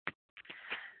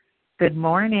Good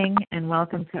morning and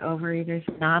welcome to Overeaters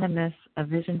Anonymous, a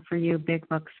Vision for You Big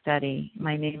Book Study.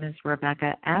 My name is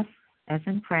Rebecca F., as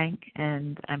in Frank,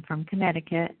 and I'm from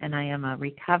Connecticut, and I am a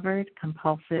recovered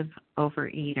compulsive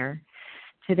overeater.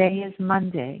 Today is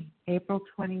Monday, April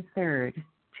 23rd,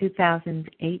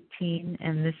 2018,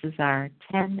 and this is our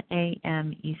 10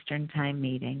 a.m. Eastern Time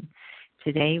meeting.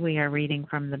 Today we are reading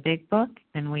from the Big Book,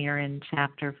 and we are in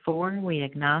Chapter 4, We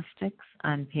Agnostics,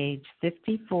 on page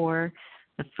 54,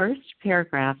 the first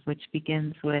paragraph, which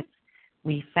begins with,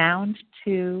 "We found,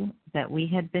 too, that we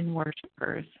had been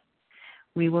worshipers."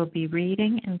 We will be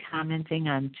reading and commenting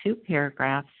on two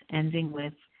paragraphs, ending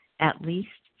with, "At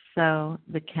least so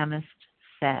the chemist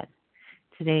said."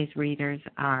 Today's readers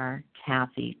are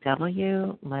Kathy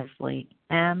W., Leslie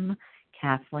M.,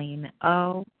 Kathleen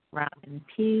O., Robin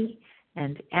P.,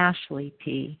 and Ashley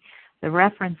P. The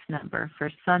reference number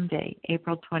for Sunday,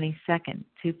 April 22nd,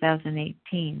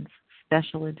 2018's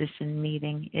Special Edition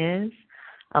meeting is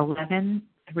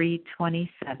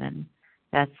 11,327.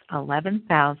 That's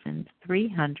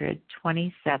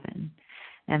 11,327.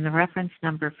 And the reference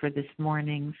number for this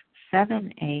morning's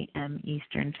 7 a.m.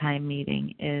 Eastern Time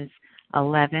meeting is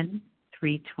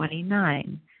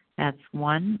 11,329. That's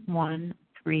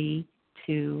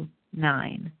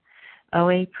 11329.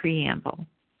 OA Preamble.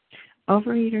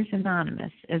 Overeaters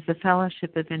Anonymous is a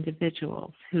fellowship of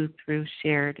individuals who, through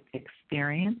shared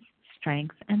experience,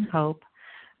 strength, and hope,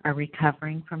 are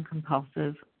recovering from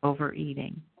compulsive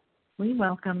overeating. We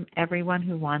welcome everyone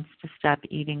who wants to stop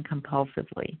eating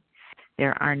compulsively.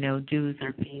 There are no dues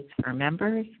or fees for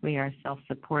members. We are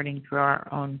self-supporting through our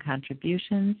own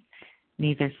contributions,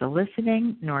 neither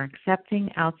soliciting nor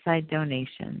accepting outside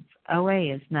donations. OA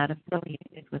is not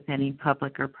affiliated with any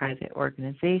public or private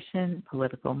organization,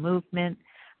 political movement,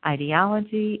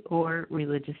 ideology, or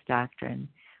religious doctrine.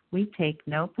 We take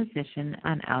no position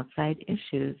on outside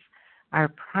issues. Our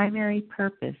primary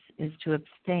purpose is to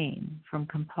abstain from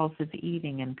compulsive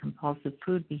eating and compulsive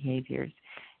food behaviors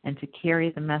and to carry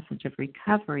the message of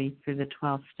recovery through the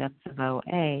 12 steps of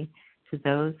OA to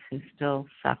those who still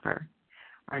suffer.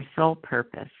 Our sole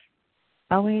purpose.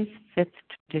 OA's fifth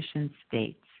tradition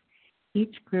states,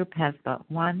 each group has but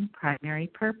one primary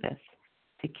purpose,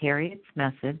 to carry its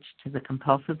message to the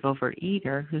compulsive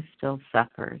overeater who still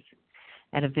suffers.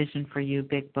 At a Vision for You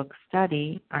Big Book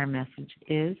Study, our message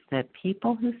is that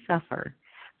people who suffer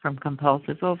from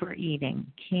compulsive overeating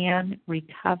can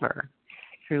recover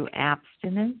through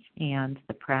abstinence and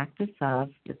the practice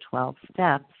of the 12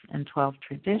 steps and 12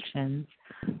 traditions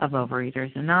of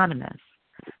Overeaters Anonymous.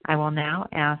 I will now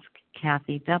ask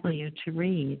Kathy W. to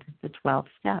read the 12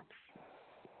 steps.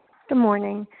 Good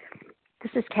morning.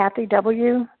 This is Kathy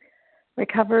W.,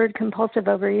 recovered compulsive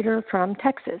overeater from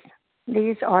Texas.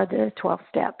 These are the 12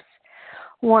 steps.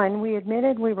 1, we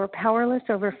admitted we were powerless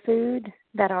over food,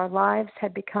 that our lives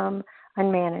had become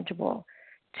unmanageable.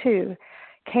 2,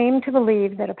 came to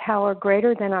believe that a power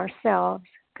greater than ourselves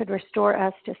could restore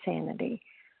us to sanity.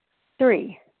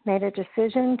 3, made a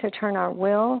decision to turn our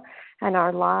will and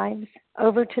our lives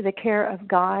over to the care of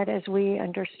God as we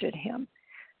understood Him.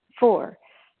 4,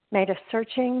 made a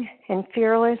searching and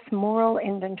fearless moral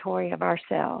inventory of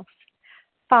ourselves.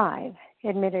 5,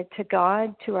 admitted to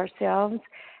God, to ourselves,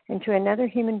 and to another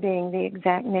human being the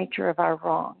exact nature of our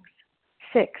wrongs.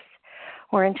 6,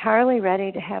 we're entirely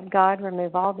ready to have God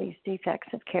remove all these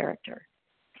defects of character.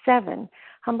 7,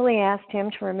 humbly asked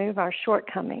Him to remove our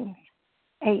shortcomings.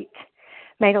 8,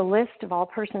 made a list of all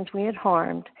persons we had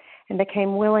harmed and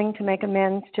became willing to make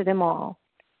amends to them all.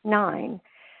 9,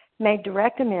 made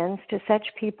direct amends to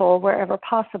such people wherever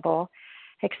possible,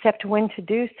 except when to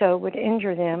do so would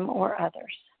injure them or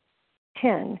others.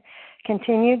 10,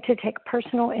 continued to take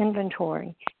personal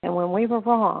inventory, and when we were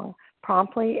wrong,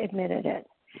 promptly admitted it.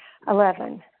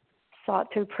 11, sought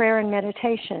through prayer and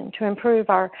meditation to improve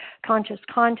our conscious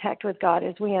contact with God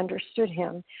as we understood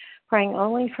Him, praying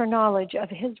only for knowledge of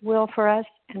His will for us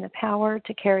and the power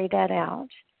to carry that out.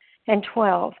 And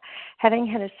 12, having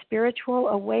had a spiritual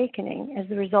awakening as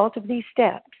the result of these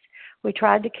steps, we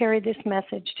tried to carry this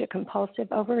message to compulsive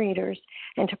overeaters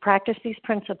and to practice these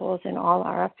principles in all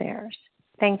our affairs.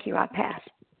 Thank you. I pass.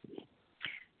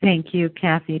 Thank you,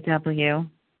 Kathy W.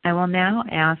 I will now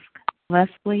ask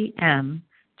Leslie M.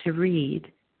 to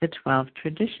read the 12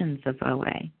 traditions of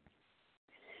OA.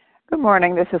 Good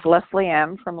morning. This is Leslie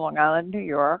M. from Long Island, New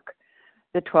York.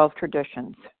 The 12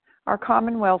 traditions. Our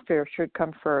common welfare should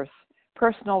come first.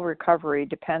 Personal recovery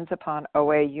depends upon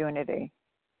OA unity.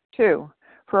 2,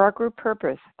 for our group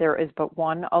purpose, there is but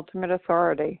one ultimate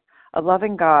authority, a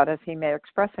loving God as He may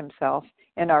express Himself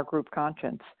in our group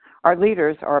conscience. Our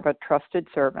leaders are but trusted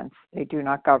servants. They do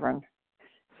not govern.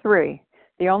 3,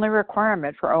 The only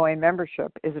requirement for OA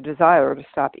membership is a desire to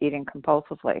stop eating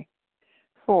compulsively.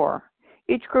 4.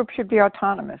 Each group should be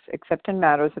autonomous except in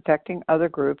matters affecting other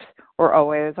groups or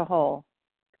OA as a whole.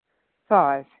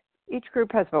 5. Each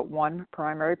group has but one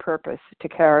primary purpose: to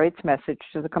carry its message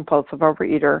to the compulsive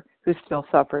overeater who still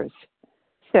suffers.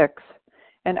 6.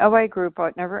 An OA group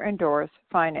ought never endorse,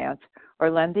 finance, or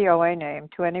lend the OA name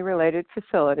to any related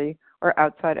facility or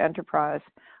outside enterprise,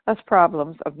 lest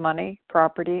problems of money,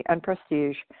 property, and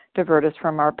prestige divert us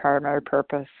from our primary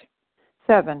purpose.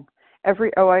 7.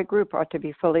 Every OA group ought to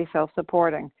be fully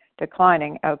self-supporting,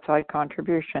 declining outside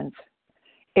contributions.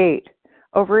 8.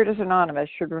 Overeaters Anonymous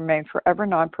should remain forever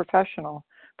non-professional,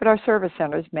 but our service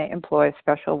centers may employ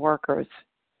special workers.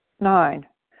 9.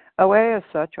 OA as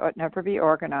such ought never be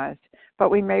organized,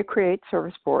 but we may create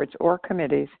service boards or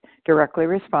committees directly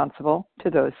responsible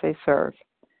to those they serve.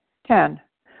 10.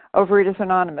 Overeaters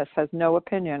Anonymous has no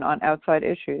opinion on outside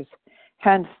issues.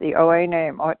 Hence, the OA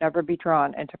name ought never be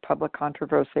drawn into public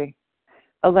controversy.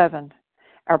 11.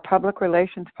 Our public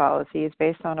relations policy is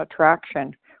based on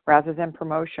attraction rather than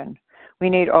promotion. We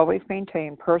need always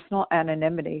maintain personal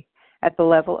anonymity at the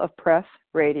level of press,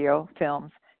 radio,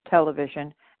 films,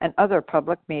 television, and other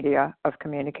public media of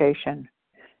communication.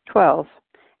 12.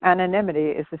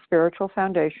 Anonymity is the spiritual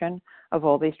foundation of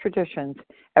all these traditions,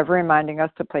 ever reminding us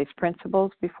to place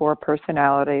principles before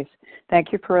personalities.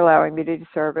 Thank you for allowing me to do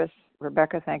service.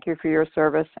 Rebecca, thank you for your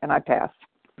service, and I pass.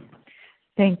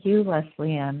 Thank you,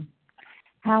 Leslie Ann.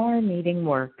 How our meeting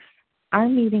works. Our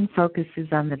meeting focuses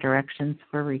on the directions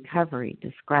for recovery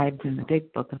described in the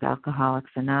Big Book of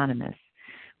Alcoholics Anonymous.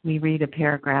 We read a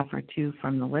paragraph or two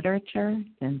from the literature,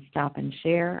 then stop and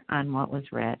share on what was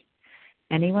read.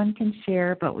 Anyone can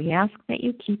share, but we ask that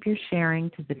you keep your sharing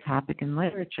to the topic and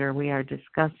literature we are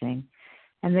discussing,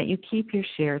 and that you keep your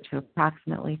share to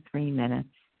approximately 3 minutes.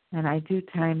 And I do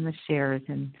time the shares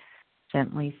and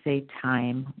gently say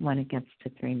time when it gets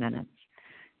to 3 minutes.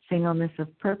 Singleness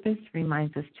of purpose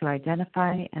reminds us to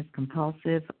identify as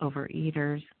compulsive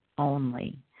overeaters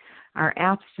only. Our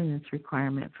abstinence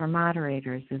requirement for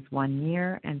moderators is 1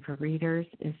 year, and for readers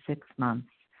is 6 months.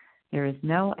 There is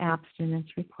no abstinence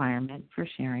requirement for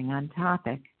sharing on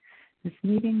topic. This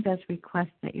meeting does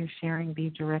request that your sharing be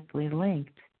directly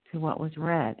linked to what was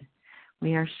read.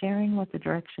 We are sharing what the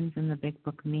directions in the Big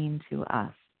Book mean to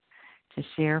us. To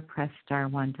share, press star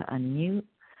 1 to unmute.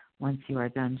 Once you are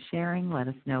done sharing, let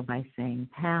us know by saying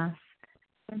pass,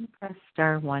 then press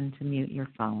star 1 to mute your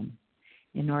phone.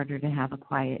 In order to have a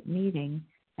quiet meeting,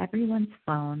 everyone's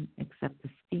phone except the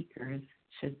speaker's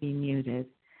should be muted,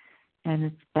 and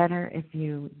it's better if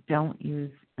you don't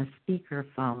use a speaker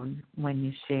phone when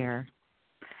you share.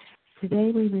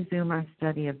 Today we resume our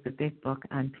study of the Big Book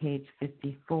on page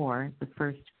 54, the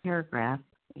first paragraph.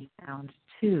 We found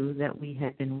 2 that we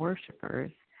had been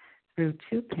worshipers through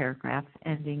 2 paragraphs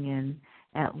ending in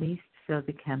at least so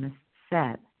the chemist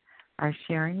said. Our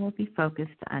sharing will be focused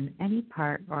on any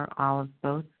part or all of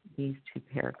both these 2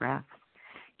 paragraphs.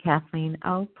 Kathleen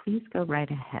O., please go right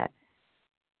ahead.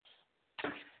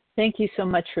 Thank you so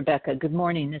much, Rebecca. Good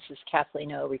morning. This is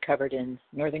Kathleen O., recovered in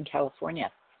Northern California.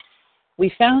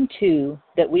 We found, too,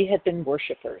 that we had been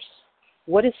worshipers.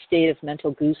 What a state of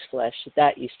mental gooseflesh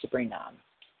that used to bring on.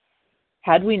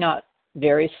 Had we not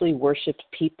variously worshipped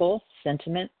people,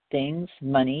 sentiment, things,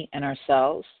 money, and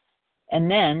ourselves? And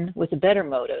then, with a better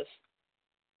motive,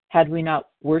 had we not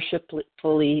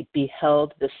worshipfully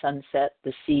beheld the sunset,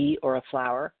 the sea, or a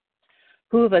flower?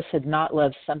 Who of us had not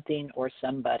loved something or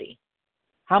somebody?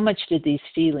 How much did these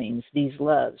feelings, these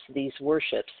loves, these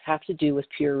worships have to do with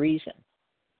pure reason?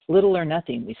 Little or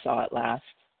nothing, we saw at last.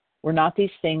 Were not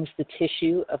these things the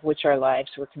tissue of which our lives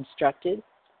were constructed?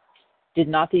 Did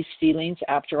not these feelings,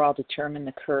 after all, determine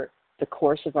the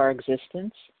course of our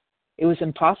existence? It was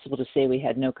impossible to say we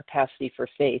had no capacity for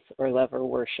faith or love or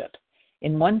worship.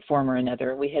 In one form or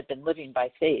another, we had been living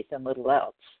by faith and little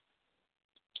else.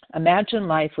 Imagine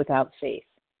life without faith.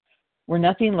 Were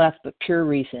nothing left but pure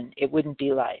reason, it wouldn't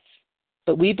be life.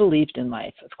 But we believed in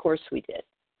life. Of course we did.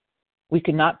 We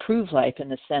could not prove life in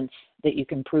the sense that you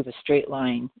can prove a straight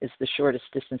line is the shortest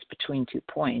distance between 2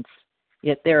 points,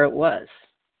 yet there it was.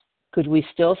 Could we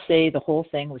still say the whole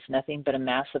thing was nothing but a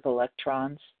mass of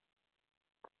electrons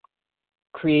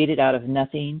created out of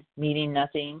nothing, meaning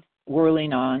nothing,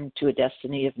 whirling on to a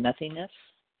destiny of nothingness?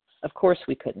 Of course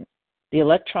we couldn't. The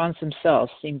electrons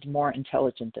themselves seemed more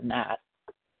intelligent than that,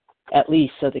 at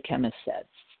least so the chemist said.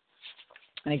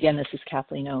 And again, this is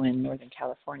Kathleen O. in Northern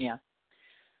California.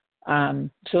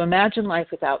 So imagine life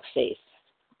without faith,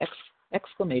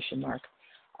 exclamation mark.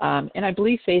 And I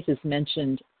believe faith is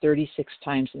mentioned 36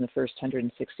 times in the first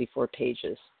 164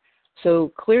 pages.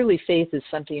 So clearly faith is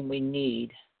something we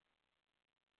need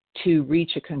to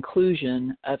reach a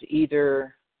conclusion of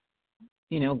either,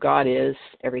 God is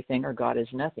everything or God is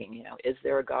nothing. Is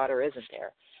there a God or isn't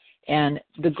there? And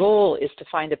the goal is to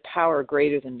find a power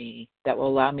greater than me that will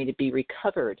allow me to be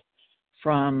recovered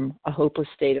from a hopeless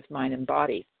state of mind and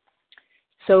body.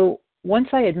 So once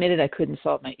I admitted I couldn't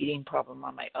solve my eating problem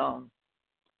on my own,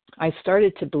 I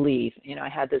started to believe, I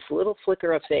had this little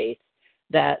flicker of faith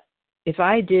that if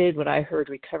I did what I heard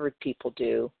recovered people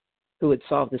do who would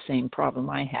solve the same problem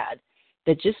I had,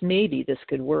 that just maybe this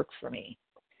could work for me.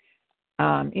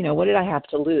 What did I have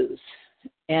to lose?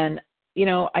 And,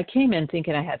 I came in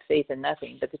thinking I had faith in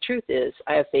nothing, but the truth is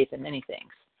I have faith in many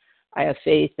things. I have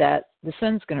faith that the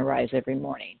sun's going to rise every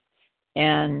morning.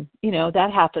 And,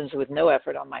 that happens with no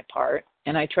effort on my part,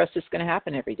 and I trust it's going to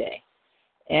happen every day.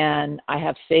 And I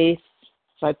have faith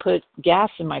if I put gas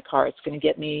in my car, it's going to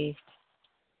get me,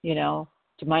 to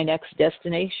my next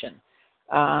destination.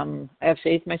 I have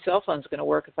faith my cell phone's going to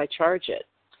work if I charge it.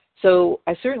 So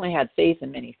I certainly had faith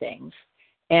in many things.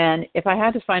 And if I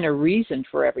had to find a reason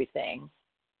for everything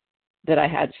that I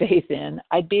had faith in,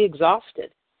 I'd be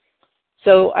exhausted.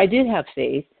 So I did have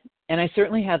faith, and I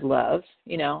certainly had love.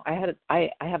 I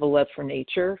have a love for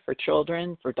nature, for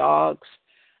children, for dogs,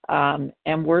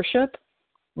 and worship.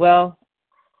 Well,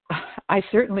 I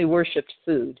certainly worshiped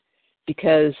food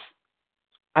because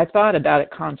I thought about it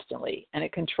constantly, and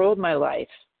it controlled my life,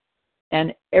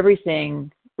 and everything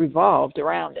revolved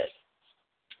around it.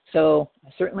 So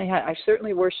I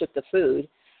certainly worship the food.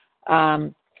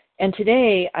 And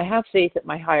today I have faith that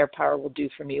my higher power will do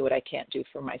for me what I can't do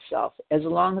for myself, as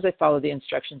long as I follow the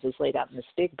instructions as laid out in this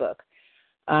big book.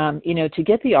 To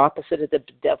get the opposite of the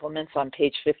bedevilments on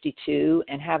page 52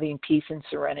 and having peace and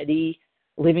serenity,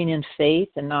 living in faith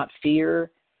and not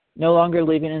fear, no longer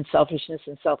living in selfishness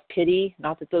and self-pity,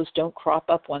 not that those don't crop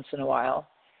up once in a while,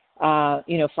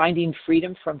 finding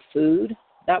freedom from food,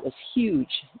 that was huge,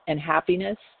 and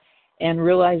happiness, and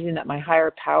realizing that my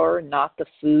higher power, not the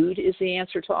food, is the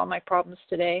answer to all my problems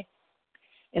today.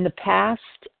 In the past,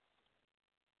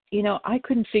 I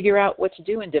couldn't figure out what to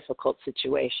do in difficult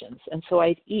situations, and so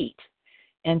I'd eat.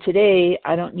 And today,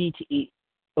 I don't need to eat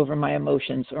over my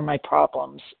emotions or my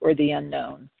problems or the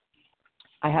unknown.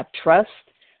 I have trust.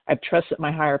 I have trust that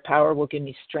my higher power will give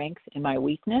me strength in my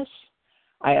weakness.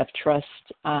 I have trust,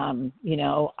 I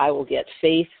will get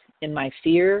faith in my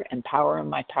fear and power in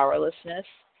my powerlessness.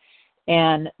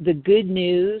 And the good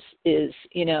news is,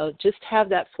 just have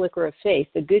that flicker of faith.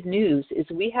 The good news is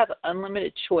we have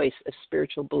unlimited choice of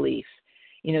spiritual belief.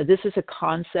 This is a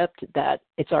concept that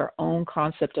it's our own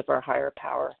concept of our higher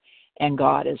power and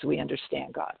God as we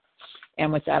understand God.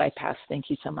 And with that, I pass. Thank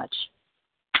you so much.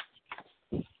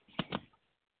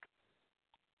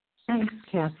 Thanks,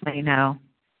 Kathleen. Now,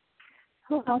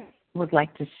 who else would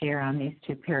like to share on these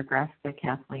two paragraphs that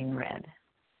Kathleen read?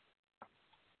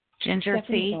 Ginger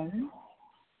C.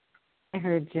 I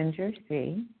heard Ginger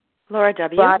C. Laura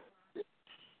W.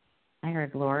 I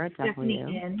heard Laura W.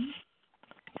 Stephanie N.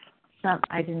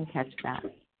 I didn't catch that.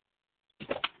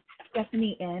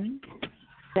 Stephanie N.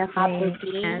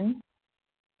 Stephanie N.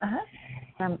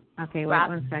 Okay, wait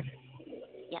 1 second.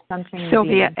 Yeah. Something.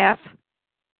 Sylvia B. F.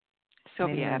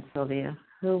 Sylvia F. Sylvia.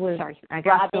 Who was? Sorry. I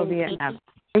got Robin Sylvia B. F.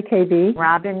 AKB.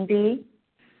 Robin B.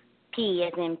 P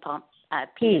as in P as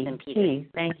in Peter. P.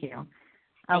 Thank you.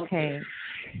 Okay.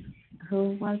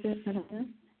 Who was it for this?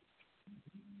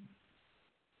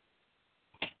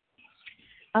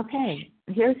 Okay.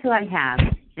 Here's who I have,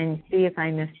 and see if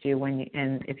I missed you and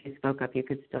if you spoke up, you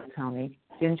could still tell me.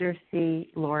 Ginger C,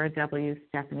 Laura W,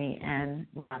 Stephanie N,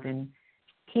 Robin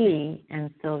P, and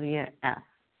Sylvia F.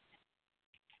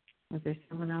 Was there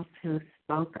someone else who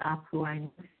spoke up who I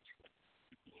missed?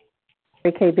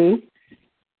 AKB.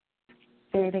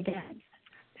 Say it again.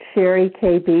 Sherry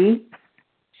KB.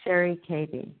 Sherry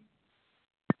KB.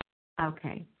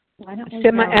 Okay. Why don't we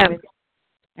Sima go M. with,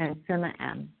 and Sima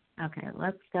M. Okay,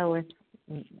 let's go with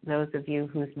those of you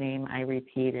whose name I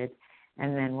repeated,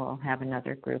 and then we'll have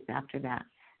another group after that.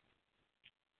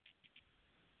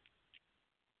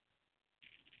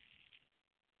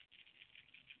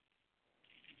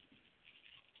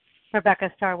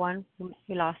 Rebecca, star one.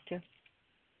 We lost you.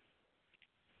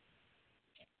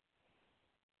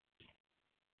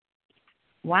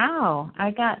 Wow,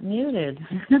 I got muted.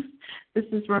 This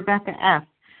is Rebecca F.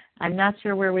 I'm not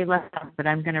sure where we left off, but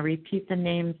I'm going to repeat the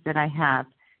names that I have.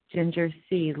 Ginger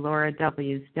C, Laura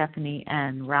W, Stephanie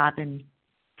N, Robin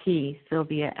P,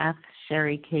 Sylvia F,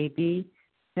 Sherry KB,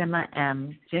 Sima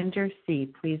M. Ginger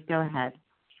C, please go ahead.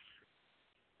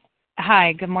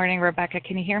 Hi, good morning, Rebecca.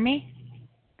 Can you hear me?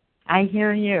 I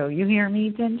hear you. You hear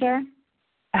me, Ginger?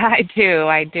 I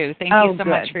do. Thank you so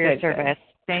much for your service.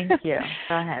 Thank you.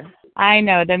 Go ahead. I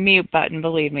know, the mute button,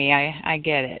 believe me, I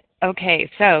get it. Okay,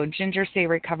 so Ginger C.,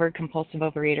 recovered compulsive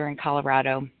overeater in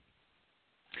Colorado.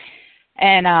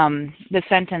 And the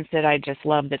sentence that I just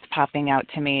love that's popping out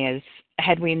to me is,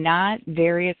 had we not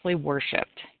variously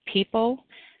worshipped people,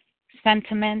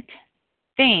 sentiment,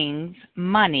 things,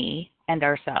 money, and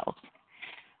ourselves.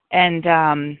 And,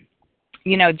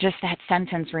 just that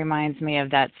sentence reminds me of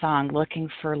that song, Looking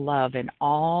for Love in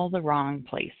All the Wrong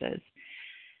Places.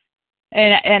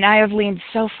 And I have leaned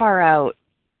so far out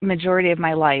majority of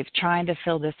my life trying to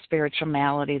fill this spiritual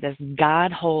malady, this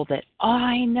God hole that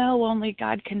I know only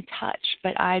God can touch,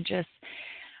 but I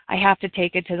have to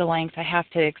take it to the lengths. I have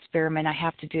to experiment. I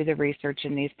have to do the research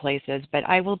in these places. But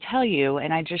I will tell you,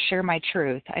 and I just share my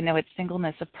truth, I know it's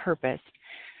singleness of purpose,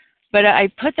 but I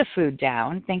put the food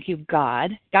down. Thank you,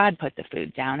 God. God put the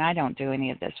food down. I don't do any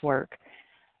of this work.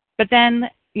 But then,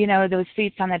 those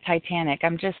seats on the Titanic,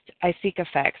 I seek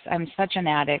effects. I'm such an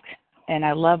addict, and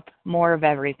I love more of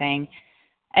everything.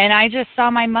 And I just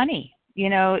saw my money.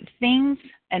 Things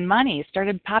and money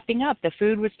started popping up. The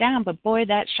food was down, but boy,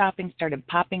 that shopping started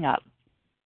popping up.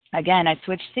 Again, I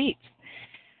switched seats.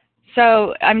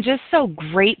 So I'm just so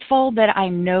grateful that I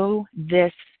know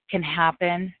this can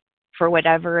happen for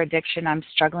whatever addiction I'm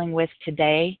struggling with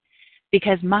today,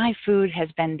 because my food has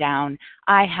been down.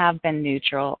 I have been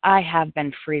neutral. I have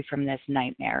been free from this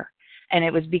nightmare. And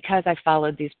it was because I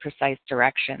followed these precise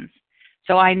directions.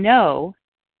 So I know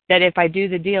that if I do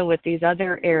the deal with these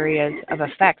other areas of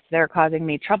effects that are causing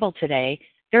me trouble today,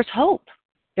 there's hope.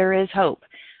 There is hope.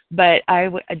 But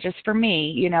just for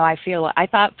me, I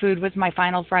thought food was my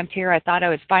final frontier. I thought I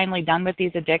was finally done with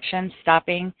these addictions,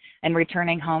 stopping and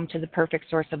returning home to the perfect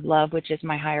source of love, which is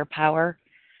my higher power.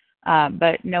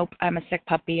 But nope, I'm a sick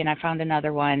puppy, and I found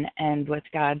another one. And with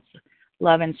God's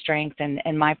love and strength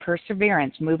and my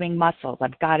perseverance, moving muscles,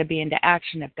 I've got to be into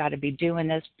action. I've got to be doing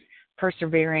this,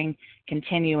 persevering,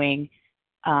 continuing.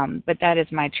 But that is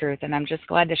my truth, and I'm just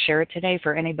glad to share it today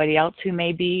for anybody else who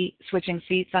may be switching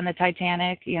seats on the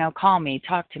Titanic. Call me,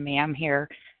 talk to me. I'm here,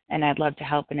 and I'd love to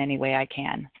help in any way I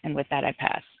can. And with that, I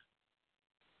pass.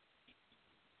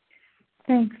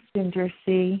 Thanks, Ginger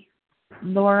C.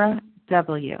 Laura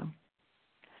W.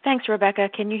 Thanks, Rebecca.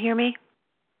 Can you hear me?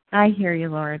 I hear you,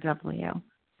 Laura W.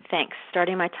 Thanks.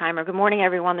 Starting my timer. Good morning,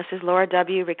 everyone. This is Laura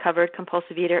W., recovered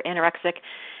compulsive eater, anorexic,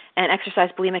 and exercise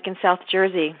bulimic in South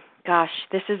Jersey. Gosh,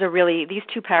 these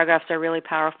two paragraphs are really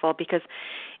powerful because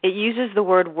it uses the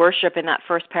word worship in that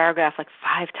first paragraph like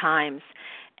 5 times.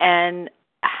 And,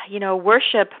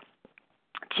 worship,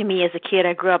 to me as a kid,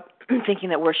 I grew up thinking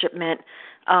that worship meant,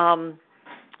 was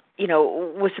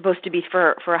supposed to be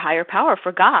for a higher power,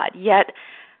 for God. Yet,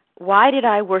 why did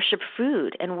I worship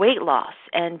food and weight loss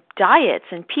and diets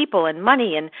and people and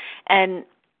money? And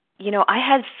I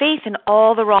had faith in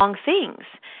all the wrong things.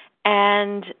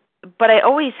 But I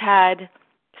always had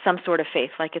some sort of faith,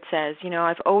 like it says.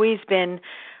 I've always been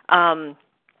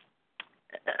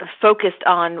focused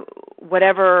on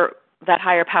whatever that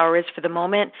higher power is for the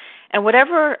moment. And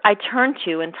whatever I turn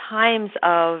to in times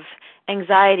of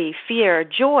anxiety, fear,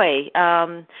 joy,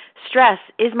 stress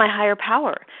is my higher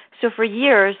power. So for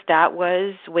years, that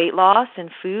was weight loss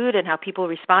and food and how people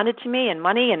responded to me and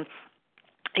money. And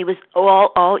it was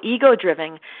all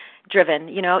ego-driven,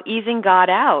 easing God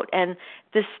out. And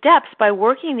the steps, by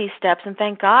working these steps, and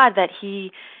thank God that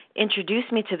He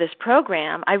introduced me to this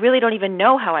program, I really don't even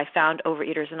know how I found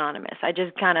Overeaters Anonymous. I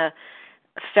just kind of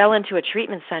fell into a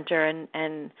treatment center,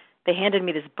 and they handed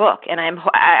me this book, and I'm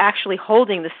actually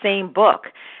holding the same book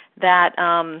that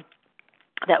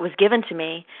was given to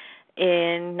me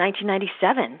in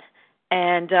 1997.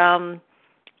 And,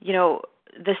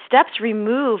 the steps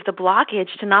remove the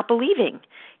blockage to not believing.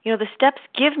 The steps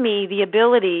give me the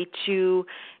ability to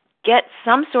get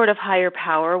some sort of higher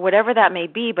power, whatever that may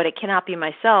be, but it cannot be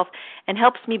myself, and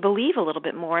helps me believe a little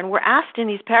bit more. And we're asked in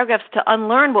these paragraphs to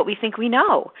unlearn what we think we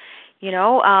know.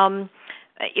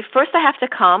 First I have to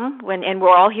come, and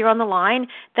we're all here on the line,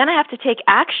 then I have to take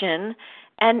action,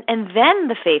 and then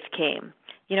the faith came.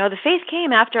 The faith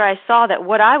came after I saw that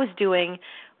what I was doing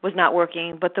was not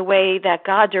working, but the way that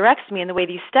God directs me and the way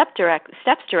these steps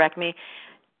direct me,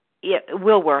 it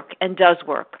will work and does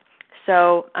work.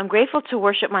 So I'm grateful to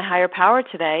worship my higher power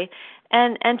today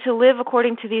and to live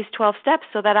according to these 12 steps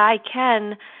so that I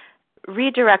can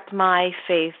redirect my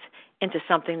faith into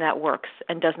something that works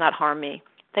and does not harm me.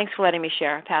 Thanks for letting me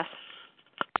share. Pass.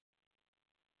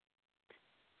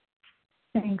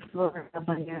 Thanks, Laura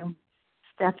W.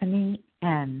 Stephanie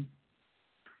N.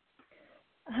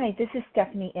 Hi, this is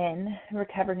Stephanie N.,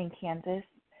 recovered in Kansas.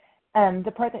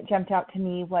 The part that jumped out to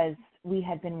me was we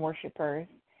had been worshipers.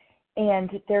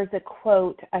 And there's a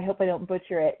quote, I hope I don't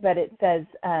butcher it, but it says,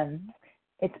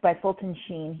 it's by Fulton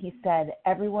Sheen. He said,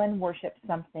 everyone worships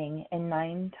something, and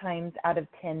 9 times out of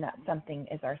 10, that something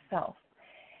is ourself.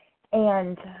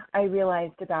 And I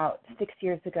realized about 6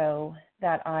 years ago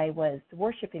that I was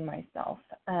worshiping myself.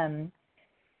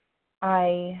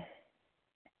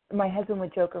 My husband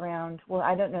would joke around, well,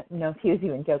 I don't know if he was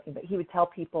even joking, but he would tell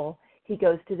people he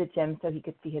goes to the gym so he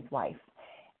could see his wife.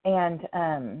 And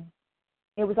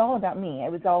it was all about me.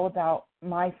 It was all about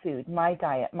my food, my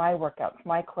diet, my workouts,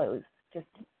 my clothes, just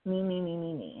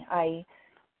me. I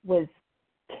was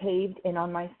caved in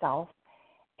on myself.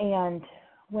 And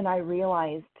when I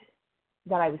realized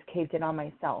that I was caved in on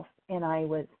myself and I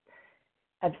was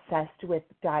obsessed with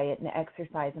diet and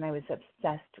exercise and I was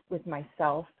obsessed with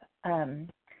myself,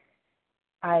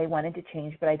 I wanted to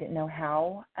change, but I didn't know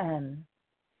how.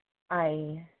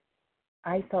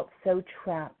 I felt so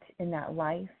trapped in that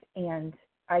life, and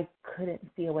I couldn't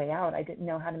see a way out. I didn't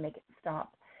know how to make it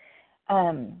stop.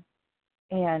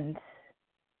 And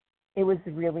it was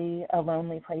really a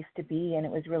lonely place to be, and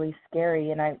it was really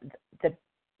scary. And I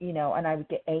would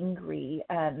get angry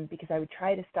because I would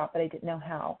try to stop, but I didn't know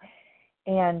how.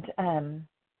 And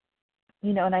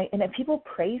and people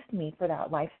praised me for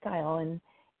that lifestyle, and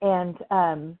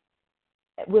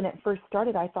when it first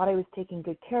started, I thought I was taking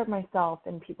good care of myself,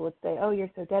 and people would say, "Oh,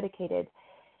 you're so dedicated."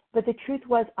 But the truth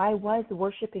was, I was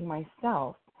worshiping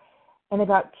myself. And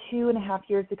about 2.5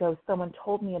 years ago, someone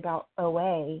told me about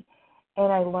OA,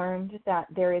 and I learned that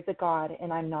there is a God,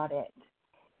 and I'm not it.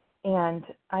 And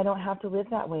I don't have to live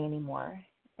that way anymore.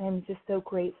 I'm just so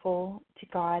grateful to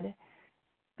God,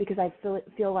 because I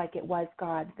feel like it was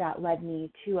God that led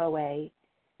me to OA,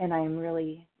 and I am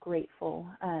really grateful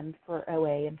for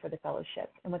OA and for the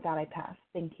fellowship. And with that, I pass.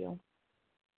 Thank you.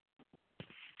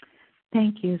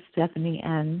 Thank you, Stephanie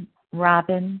N.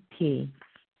 Robin P.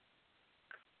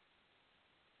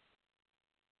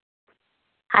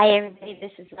 Hi, everybody.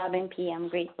 This is Robin P. I'm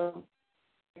grateful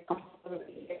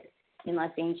in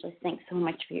Los Angeles. Thanks so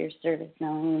much for your service,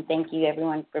 Melanie, and thank you,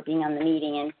 everyone, for being on the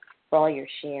meeting and for all your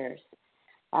shares.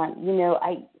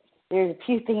 There's a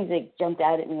few things that jumped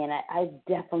out at me, and I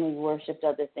definitely worshipped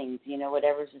other things,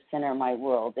 whatever's the center of my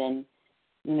world. And,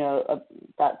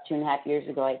 about 2.5 years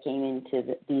ago, I came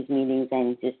into these meetings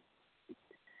and just,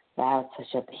 wow,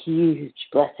 it's such a huge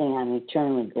blessing. I'm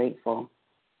eternally grateful.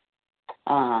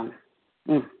 I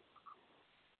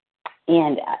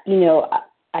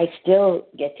still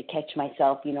get to catch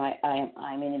myself.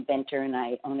 I'm an inventor, and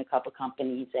I own a couple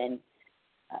companies, and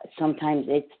sometimes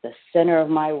it's the center of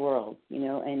my world,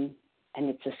 and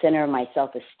it's the center of my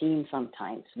self-esteem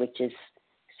sometimes, which is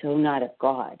so not of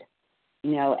God,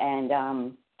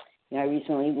 I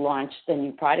recently launched a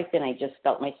new product, and I just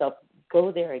felt myself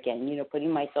go there again,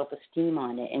 putting my self-esteem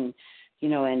on it and,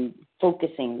 and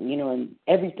focusing, and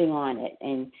everything on it.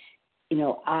 And,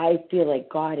 I feel like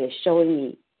God is showing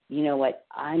me, what,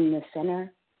 I'm the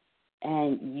center,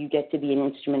 and you get to be an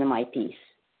instrument of my peace,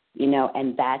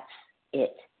 and that's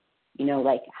it.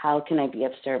 How can I be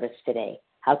of service today?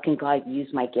 How can God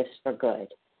use my gifts for good?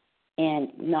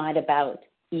 And not about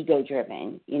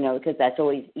ego-driven, because that's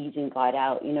always easing God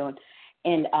out,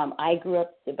 And I grew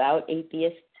up devout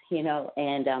atheist,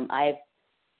 and I've,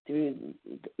 through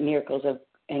miracles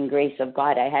and grace of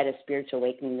God, I had a spiritual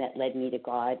awakening that led me to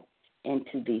God and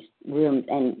to these rooms.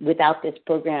 And without this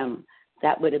program,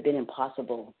 that would have been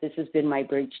impossible. This has been my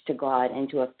bridge to God and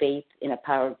to a faith in a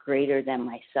power greater than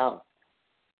myself.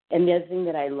 And the other thing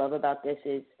that I love about this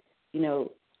is,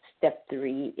 step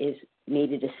 3 is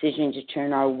made a decision to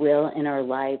turn our will and our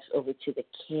lives over to the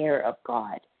care of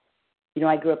God.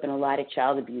 I grew up in a lot of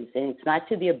child abuse, and it's not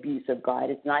to the abuse of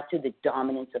God. It's not to the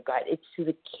dominance of God. It's to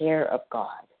the care of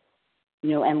God,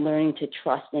 and learning to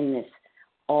trust in this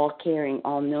all-caring,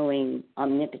 all-knowing,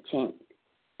 omnipotent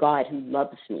God who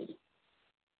loves me,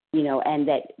 and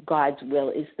that God's will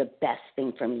is the best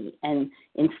thing for me. And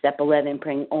in step 11,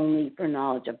 praying only for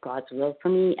knowledge of God's will for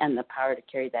me and the power to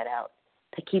carry that out.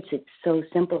 That keeps it so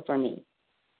simple for me,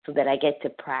 so that I get to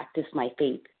practice my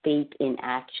faith in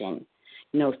action.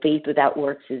 Faith without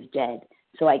works is dead.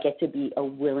 So I get to be a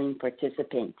willing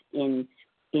participant in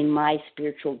my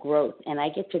spiritual growth, and I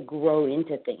get to grow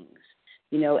into things,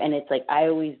 and it's like I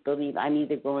always believe I'm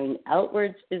either growing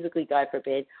outwards physically, God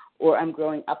forbid, or I'm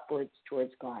growing upwards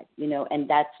towards God, and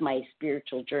that's my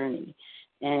spiritual journey.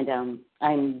 And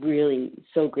I'm really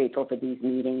so grateful for these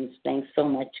meetings. Thanks so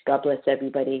much. God bless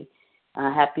everybody.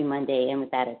 Happy Monday, and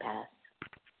with that, I pass.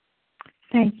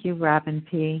 Thank you, Robin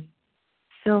P.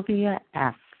 Sylvia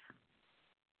F.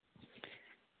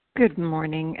 Good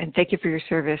morning, and thank you for your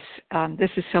service. This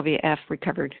is Sylvia F.,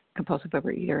 recovered compulsive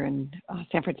overeater in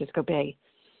San Francisco Bay,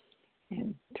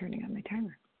 and turning on my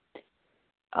timer.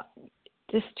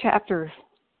 This chapter,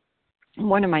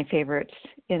 one of my favorites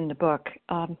in the book.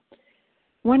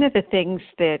 One of the things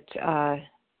that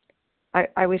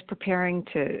I was preparing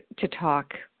to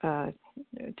talk,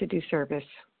 to do service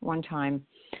one time,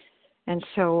 and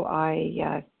so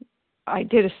I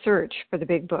did a search for the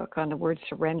big book on the word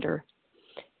surrender,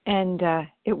 and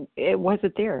it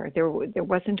wasn't there. There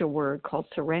wasn't a word called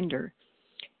surrender,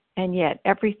 and yet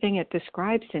everything it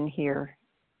describes in here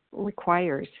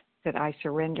requires that I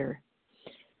surrender.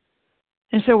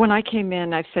 And so when I came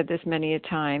in, I've said this many a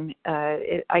time,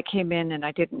 I came in and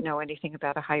I didn't know anything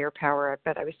about a higher power,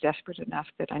 but I was desperate enough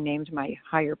that I named my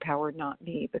higher power not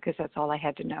me, because that's all I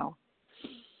had to know.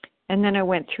 And then I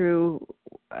went through,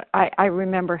 I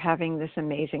remember having this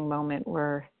amazing moment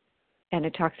where, and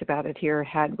it talks about it here,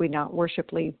 had we not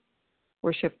worshipfully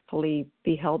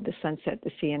beheld the sunset,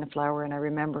 the sea, and the flower. And I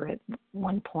remember at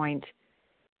one point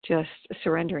just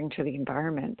surrendering to the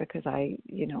environment, because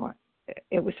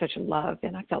it was such a love,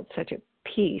 and I felt such a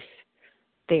peace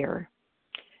there.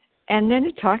 And then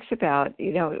it talks about,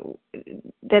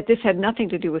 that this had nothing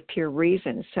to do with pure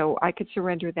reason, so I could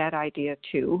surrender that idea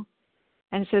too.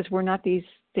 And it says, we're not these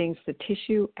things, the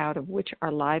tissue out of which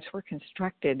our lives were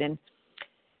constructed. And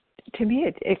to me,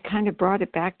 it kind of brought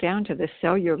it back down to the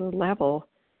cellular level,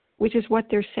 which is what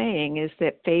they're saying, is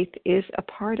that faith is a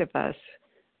part of us,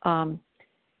 and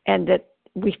that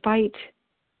we fight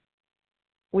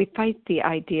the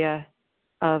idea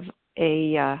of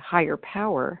a higher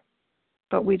power,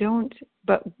 but we don't.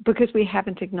 But because we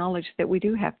haven't acknowledged that we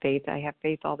do have faith. I have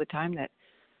faith all the time that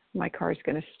my car is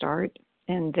going to start,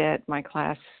 and that my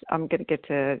class, I'm going to get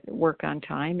to work on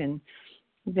time, and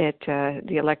that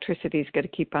the electricity is going to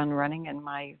keep on running, and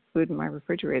my food in my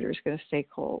refrigerator is going to stay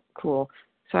cool.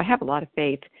 So I have a lot of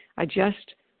faith. I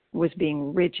just was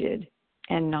being rigid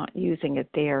and not using it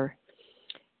there.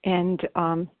 And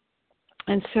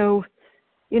so,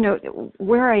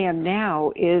 where I am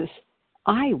now is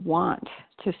I want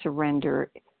to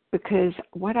surrender, because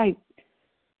what I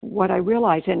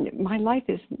realize, and my life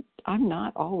is, I'm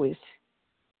not always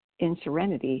in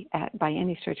serenity by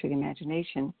any stretch of the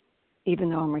imagination,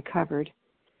 even though I'm recovered,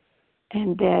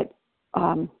 and that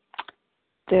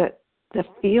the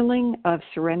feeling of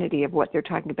serenity of what they're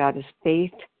talking about is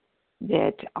faith,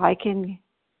 that I can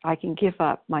give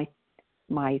up my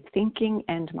thinking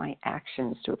and my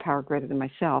actions to a power greater than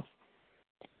myself.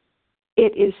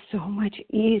 It is so much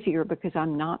easier because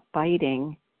I'm not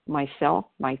fighting myself,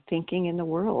 my thinking in the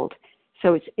world.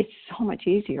 So it's so much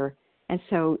easier. And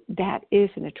so that is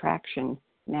an attraction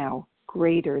now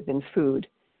greater than food.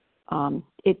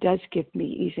 It does give me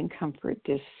ease and comfort,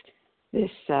 this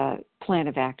plan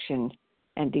of action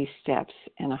and these steps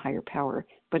and a higher power.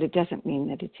 But it doesn't mean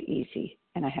that it's easy,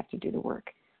 and I have to do the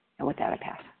work. And with that, I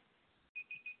pass.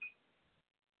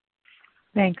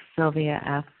 Thanks, Sylvia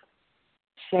F.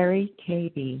 Sherry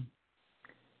KB.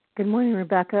 Good morning,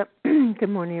 Rebecca. Good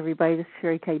morning, everybody. This is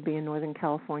Sherry KB in Northern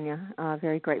California.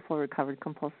 Very grateful, recovered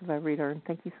compulsive overeater, and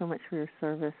thank you so much for your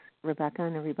service, Rebecca,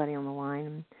 and everybody on the line.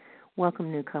 And welcome,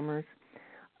 newcomers.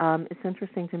 It's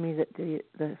interesting to me that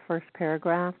the first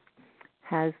paragraph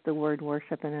has the word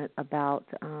worship in it about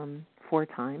 4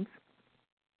 times,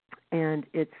 and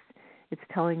it's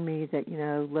telling me that,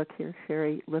 look here,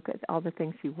 Sherry, look at all the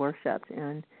things you worshipped,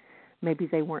 and maybe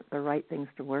they weren't the right things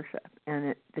to worship, and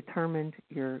it determined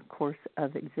your course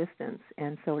of existence.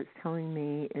 And so it's telling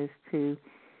me is to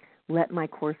let my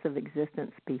course of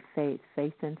existence be faith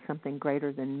in something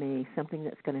greater than me, something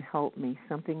that's going to help me,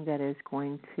 something that is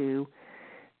going to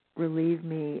relieve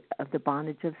me of the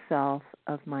bondage of self,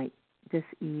 of my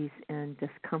dis-ease and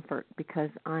discomfort, because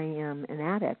I am an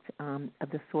addict of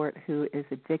the sort who is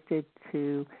addicted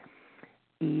to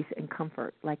ease and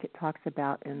comfort, like it talks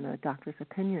about in the doctor's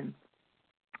opinion.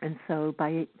 And so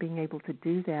by being able to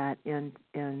do that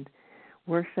and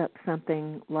worship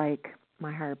something like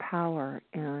my higher power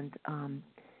and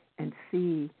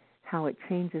see how it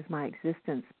changes my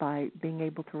existence by being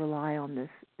able to rely on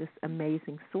this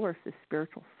amazing source, this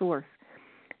spiritual source,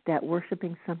 that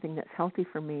worshiping something that's healthy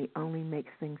for me only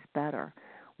makes things better.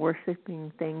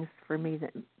 Worshiping things for me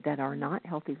that are not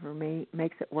healthy for me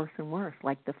makes it worse and worse,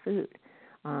 like the food.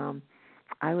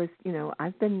 I've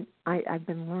been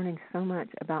learning so much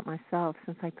about myself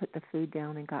since I put the food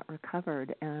down and got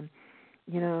recovered. And,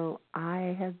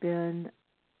 I have been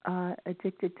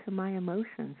addicted to my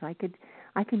emotions. I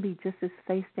can be just as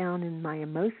face down in my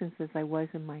emotions as I was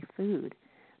in my food,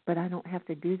 but I don't have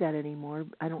to do that anymore.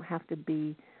 I don't have to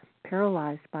be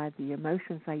paralyzed by the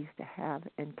emotions I used to have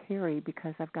and carry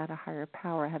because I've got a higher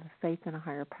power. I have a faith in a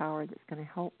higher power that's going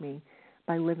to help me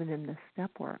by living in this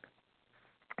step work.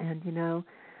 And,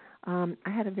 I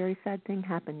had a very sad thing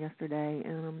happen yesterday,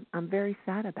 and I'm very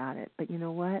sad about it. But you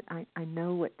know what? I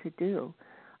know what to do.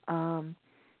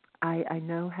 I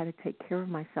know how to take care of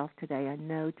myself today. I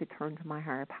know to turn to my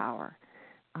higher power.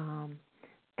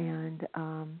 And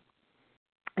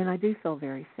I do feel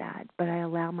very sad, but I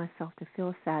allow myself to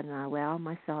feel sad, and I allow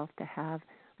myself to have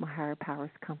my higher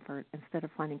power's comfort. Instead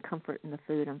of finding comfort in the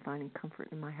food, I'm finding comfort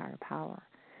in my higher power.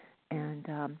 And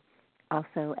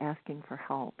also asking for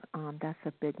help. That's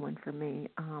a big one for me.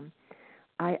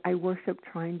 I worship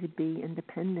trying to be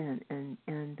independent,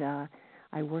 and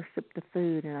I worshiped the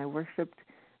food, and I worshiped,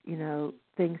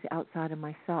 things outside of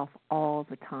myself all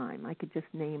the time. I could just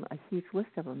name a huge list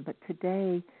of them. But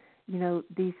today,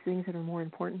 these things that are more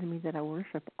important to me that I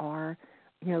worship are,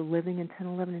 living in 10,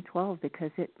 11, and 12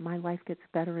 because my life gets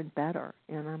better and better.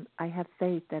 And I have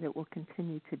faith that it will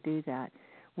continue to do that.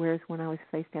 Whereas when I was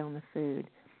face down in the food,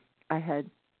 I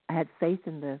had faith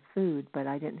in the food, but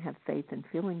I didn't have faith in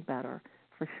feeling better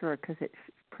for sure because it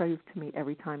proved to me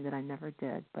every time that I never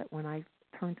did. But when I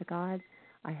turn to God,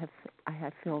 I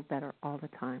have feel better all the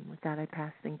time. With that, I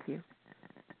pass. Thank you.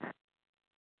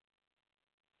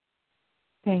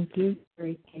 Thank you,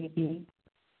 Sherry KB.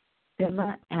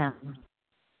 Emma M.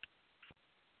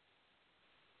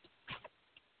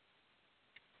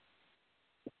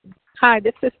 Hi,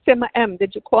 this is Sima M.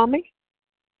 Did you call me?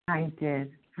 I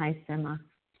did. Hi, Sima.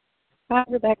 Hi,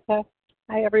 Rebecca.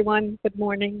 Hi, everyone. Good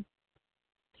morning.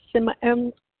 Sima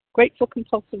M., grateful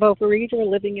compulsive overeater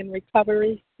living in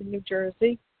recovery in New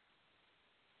Jersey.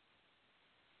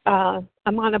 I'm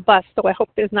on a bus, so I hope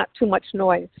there's not too much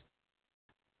noise.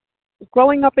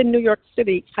 Growing up in New York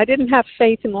City, I didn't have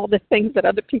faith in all the things that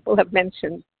other people have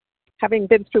mentioned. Having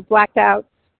been through blackouts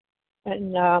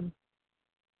and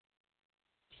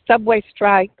subway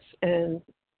strikes and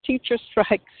teacher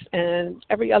strikes and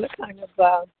every other kind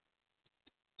of,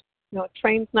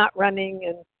 trains not running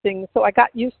and things. So I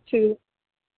got used to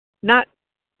not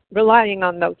relying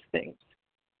on those things.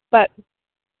 But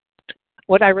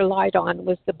what I relied on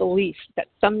was the belief that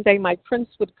someday my prince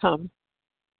would come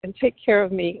and take care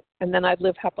of me, and then I'd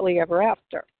live happily ever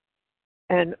after.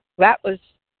 And that was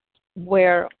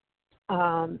where,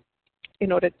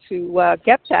 in order to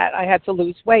get that, I had to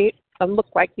lose weight and look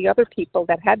like the other people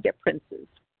that had their princes,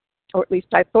 or at least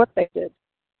I thought they did.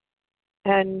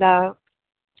 And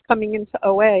coming into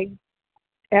OA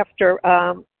after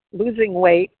losing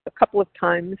weight a couple of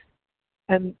times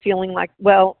and feeling like,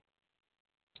 well,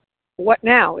 what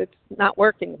now? It's not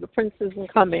working. The prince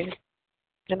isn't coming.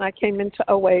 And I came into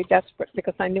OA desperate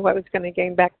because I knew I was going to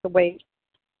gain back the weight.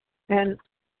 And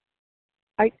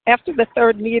after the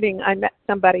third meeting, I met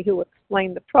somebody who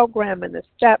explained the program and the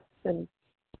steps and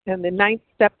the 9th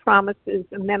step promises,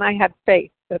 and then I had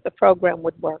faith that the program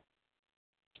would work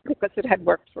because it had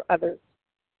worked for others.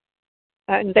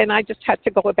 And then I just had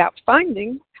to go about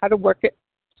finding how to work it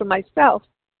for myself.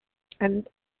 And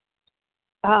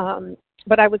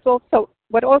but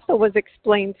what also was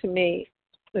explained to me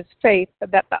was faith,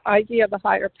 that the idea of a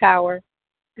higher power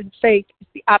and faith is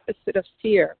the opposite of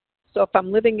fear. So if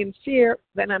I'm living in fear,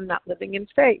 then I'm not living in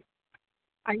faith.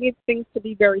 I need things to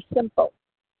be very simple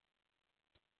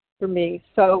for me.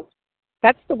 So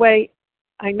that's the way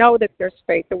I know that there's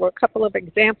faith. There were a couple of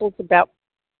examples about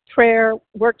prayer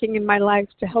working in my life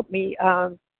to help me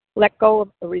let go of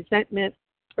the resentment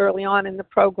early on in the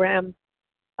program,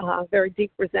 very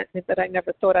deep resentment that I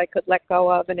never thought I could let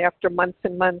go of. And after months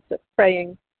and months of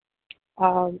praying,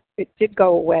 it did go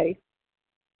away.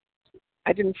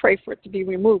 I didn't pray for it to be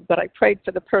removed, but I prayed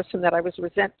for the person that I was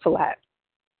resentful at,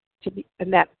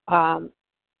 and that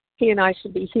he and I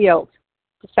should be healed,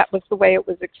 because that was the way it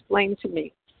was explained to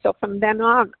me. So from then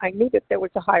on, I knew that there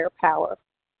was a higher power.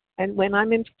 And when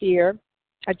I'm in fear,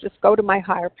 I just go to my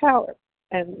higher power.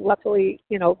 And luckily,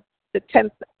 the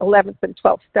 10th, 11th, and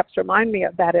 12th steps remind me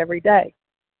of that every day.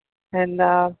 And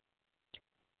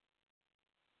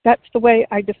that's the way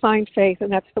I define faith,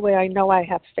 and that's the way I know I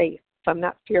have faith. If I'm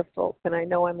not fearful, then I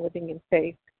know I'm living in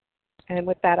faith. And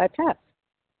with that, I pass.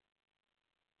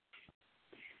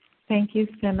 Thank you,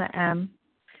 Sima M.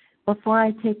 Before I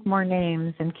take more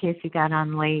names, in case you got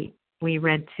on late, we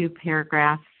read 2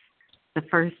 paragraphs, the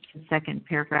first and second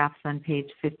paragraphs on page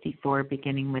 54,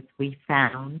 beginning with "We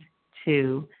found,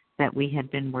 too, that we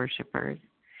had been worshipers."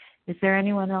 Is there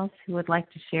anyone else who would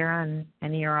like to share on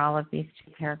any or all of these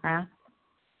 2 paragraphs?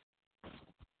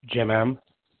 Jim M.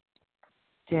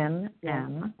 Jim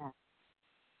M.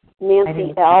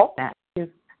 Nancy L.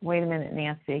 Just wait a minute,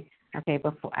 Nancy. Okay,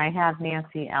 before I have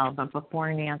Nancy L, but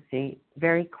before Nancy,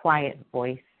 very quiet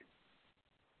voice.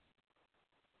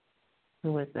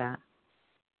 Who was that?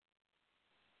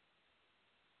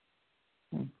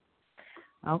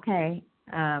 Okay.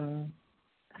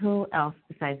 Who else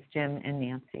besides Jim and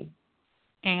Nancy?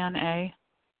 Ann A.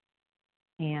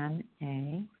 Ann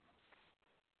A.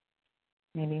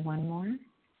 Maybe one more?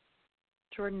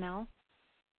 Jordan L.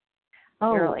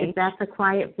 Oh, Carol is H. that the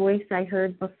quiet voice I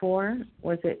heard before?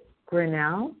 Was it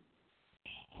Grinnell?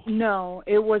 No,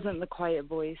 it wasn't the quiet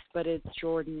voice, but it's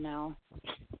Jordan now.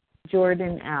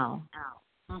 Jordan L.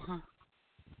 Uh-huh.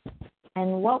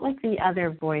 And what was the other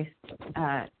voice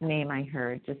name I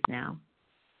heard just now?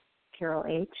 Carol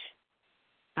H.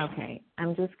 Okay,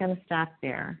 I'm just going to stop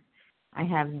there. I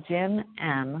have Jim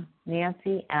M,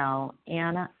 Nancy L,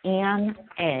 Ann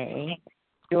A,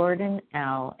 Jordan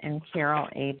L, and Carol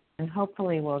H. And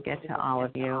hopefully we'll get to all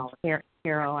of you.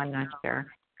 Carol, I'm not sure.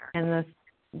 And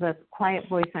the quiet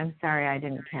voice, I'm sorry I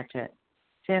didn't catch it.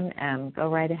 Jim M, go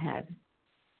right ahead.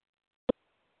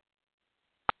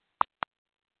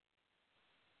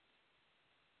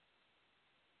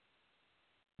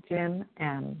 Jim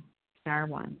M, star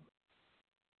one.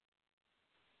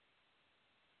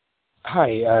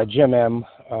 Hi, Jim M.,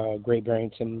 Great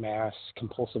Barrington, Mass.,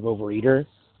 compulsive overeater.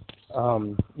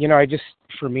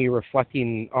 For me,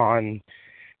 reflecting on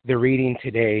the reading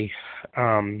today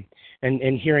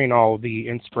and hearing all the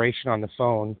inspiration on the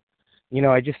phone,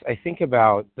 I think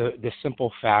about the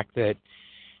simple fact that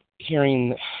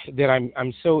hearing that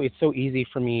it's so easy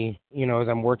for me, as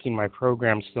I'm working my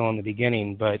program still in the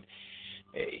beginning, but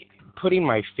putting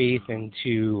my faith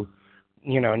into,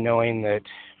 knowing that,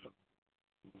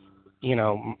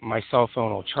 my cell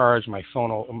phone will charge, my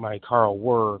car will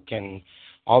work, and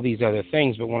all these other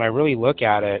things. But when I really look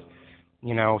at it,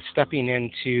 stepping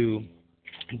into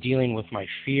dealing with my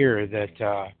fear that,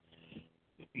 that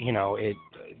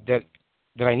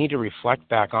I need to reflect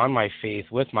back on my faith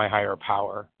with my higher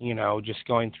power, just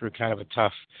going through kind of a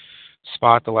tough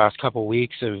spot the last couple of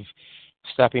weeks of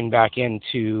stepping back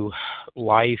into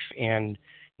life and,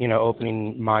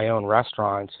 opening my own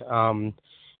restaurant.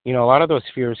 A lot of those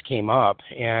fears came up,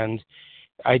 and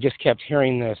I just kept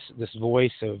hearing this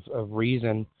voice of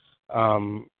reason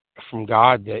from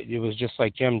God that it was just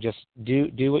like, Jim, just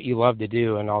do what you love to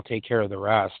do, and I'll take care of the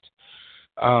rest.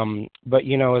 But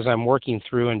as I'm working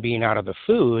through and being out of the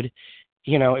food,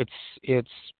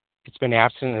 it's been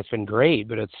absent. It's been great,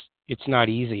 but it's not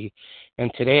easy.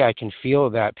 And today I can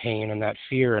feel that pain and that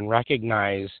fear and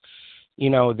recognize,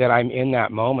 that I'm in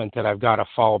that moment that I've got to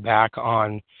fall back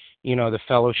on, the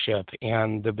fellowship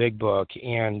and the big book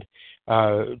and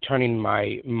turning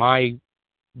my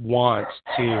want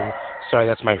to, sorry,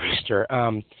 that's my rooster,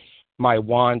 my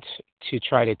want to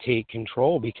try to take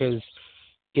control, because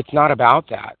it's not about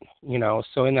that,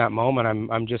 So in that moment,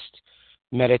 I'm just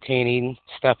meditating,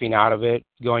 stepping out of it,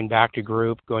 going back to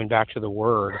group, going back to the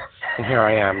Word, and here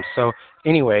I am. So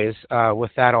anyways,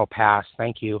 with that, I'll pass.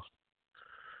 Thank you.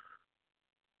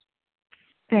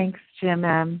 Thanks, Jim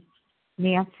M.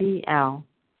 Nancy L.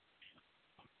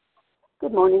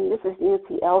 Good morning. This is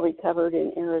Nancy L., recovered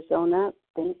in Arizona.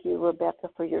 Thank you, Rebecca,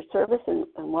 for your service, and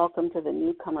welcome to the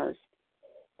newcomers.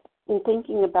 In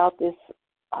thinking about this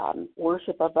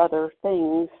worship of other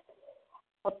things,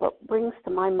 what brings to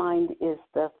my mind is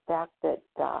the fact that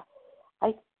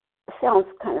it sounds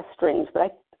kind of strange,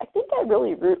 but I think I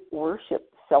really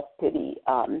worship self-pity.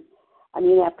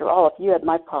 After all, if you had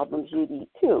my problems, you'd eat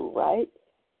too, right?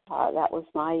 That was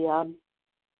my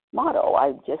motto.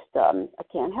 I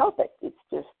can't help it. It's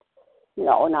just,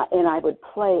 and I would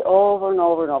play over and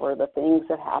over and over the things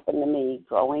that happened to me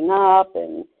growing up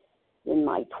and in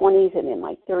my 20s and in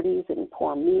my 30s, and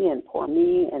pour me and pour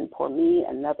me and pour me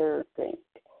another drink.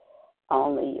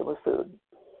 Only it was food.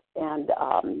 And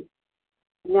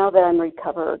now that I'm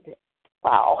recovered,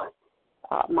 wow,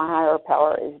 my higher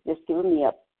power is just giving me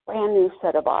a brand new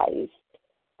set of eyes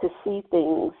to see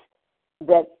things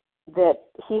that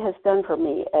he has done for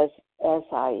me as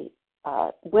I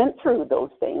went through those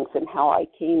things, and how I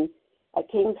came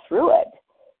through it.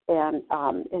 And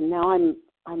now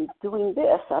I'm doing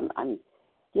this. I'm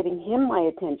giving him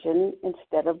my attention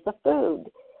instead of the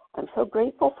food. I'm so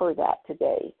grateful for that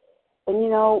today. And he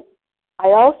has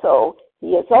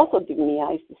also given me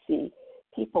eyes to see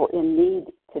people in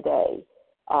need today.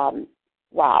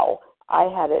 Wow, I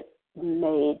had it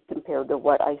made compared to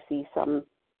what I see some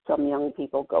young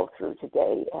people go through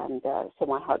today, and so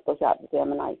my heart goes out to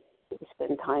them, and I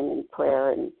spend time in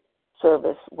prayer and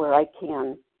service where I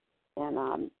can.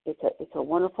 And it's a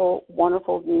wonderful,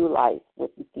 wonderful new life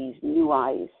with these new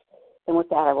eyes. And with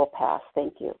that, I will pass.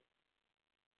 Thank you.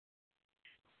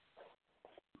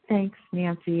 Thanks,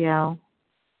 Nancy L.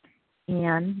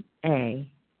 Ann A.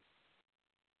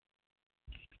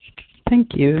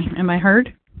 Thank you. Am I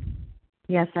heard?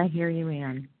 Yes, I hear you,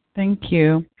 Ann. Thank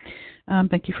you.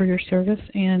 Thank you for your service.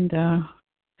 And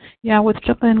what's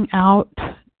jumping out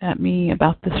at me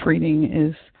about this reading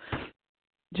is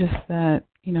just that,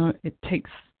 it takes,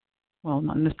 well,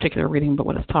 not in this particular reading, but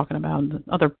what it's talking about in the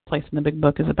other place in the big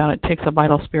book is about it takes a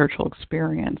vital spiritual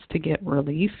experience to get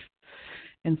relief.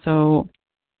 And so,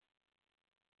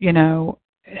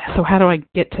 so how do I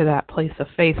get to that place of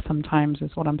faith sometimes is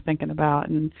what I'm thinking about.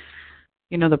 And,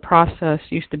 the process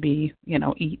used to be,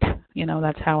 eat.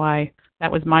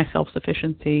 That was my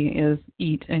self-sufficiency, is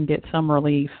eat and get some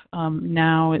relief.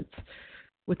 Now it's,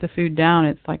 with the food down,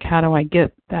 it's like, how do I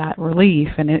get that relief?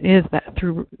 And it is that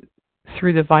through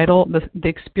the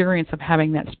experience of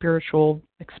having that spiritual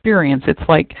experience. It's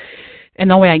like, and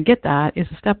the way I get that is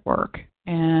the step work.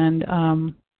 And,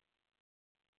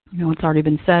 it's already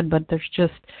been said, but there's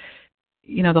just,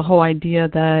 the whole idea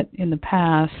that in the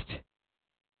past,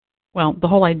 the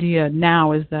whole idea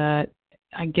now is that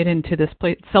I get into this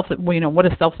place, what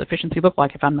does self-sufficiency look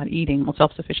like if I'm not eating? Well,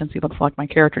 self-sufficiency looks like my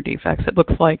character defects. It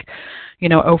looks like,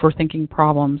 overthinking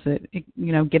problems,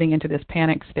 getting into this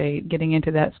panic state, getting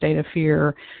into that state of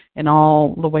fear in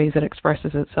all the ways it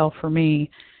expresses itself for me.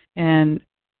 And,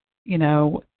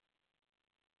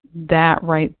 that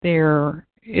right there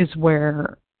is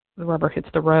where the rubber hits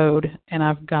the road, and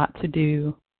I've got to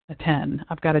do a 10.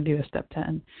 I've got to do a step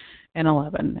 10 and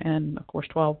 11 and, of course,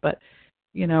 12. But,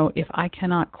 if I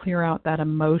cannot clear out that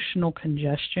emotional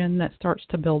congestion that starts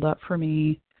to build up for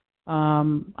me,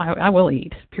 I will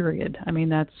eat, period. I mean,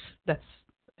 that's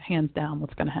hands down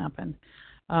what's going to happen.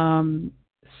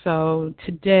 So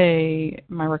today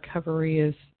my recovery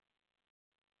is,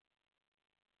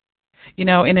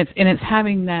 and it's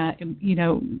having that,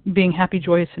 being happy,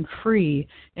 joyous, and free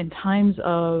in times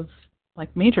of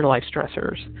like major life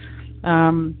stressors,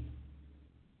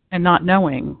 and not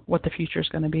knowing what the future is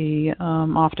going to be.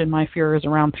 Often my fear is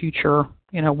around future,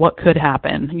 what could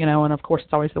happen, and of course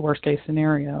it's always the worst case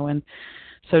scenario. And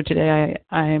so today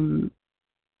I'm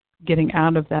getting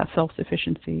out of that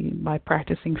self-sufficiency by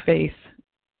practicing faith,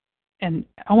 and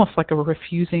almost like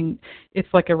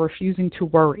it's like a refusing to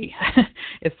worry.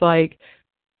 It's like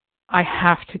I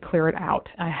have to clear it out.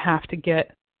 I have to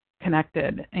get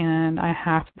connected, and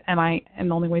the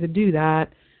only way to do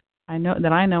that I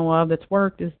know of that's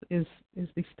worked is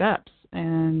these steps.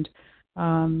 And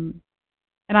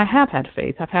I have had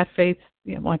faith. I've had faith,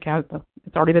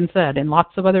 it's already been said, in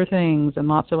lots of other things and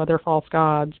lots of other false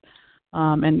gods,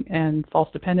 and false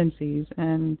dependencies.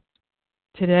 And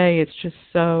today it's just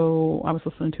so, I was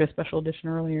listening to a special edition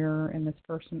earlier, and this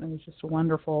person, it was just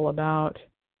wonderful about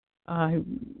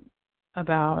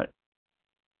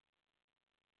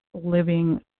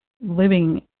living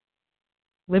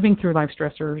through life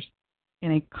stressors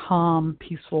in a calm,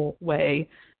 peaceful way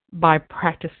by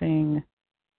practicing,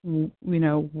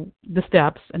 the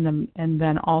steps, and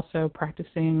then also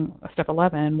practicing step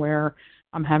 11, where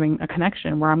I'm having a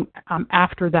connection, where I'm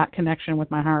after that connection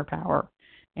with my higher power,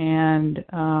 and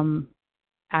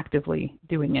actively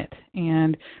doing it.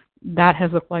 And that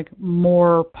has looked like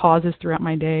more pauses throughout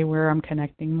my day where I'm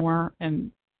connecting more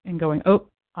and going, oh,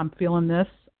 I'm feeling this.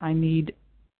 I need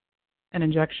an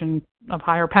injection of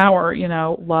higher power,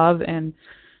 love and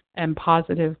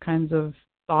positive kinds of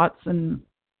thoughts and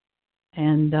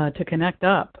to connect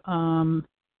up.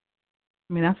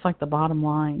 That's like the bottom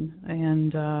line.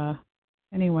 And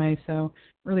anyway, so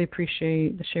really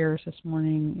appreciate the shares this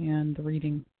morning and the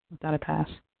reading. With that, I pass.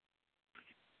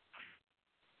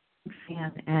 Thanks,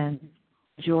 Ann. And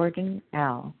Jordan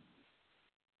L.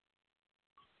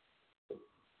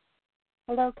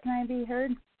 Hello, can I be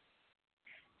heard?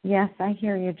 Yes, I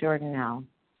hear you, Jordan L.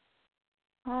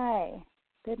 Hi.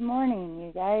 Good morning,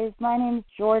 you guys. My name's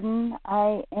Jordan.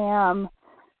 I am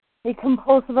a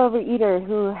compulsive overeater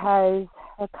who has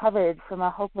recovered from a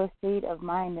hopeless state of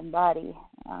mind and body.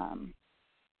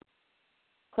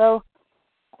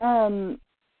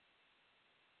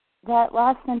 That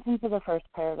last sentence of the first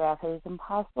paragraph, it was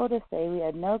impossible to say we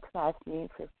had no capacity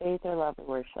for faith or love or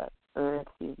worship. The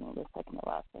second to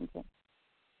last sentence.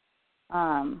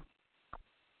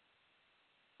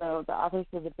 So the authors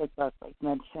of the big book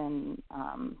mention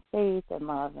faith and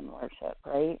love and worship,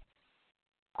 right?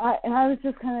 And I was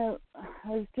just kind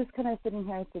of sitting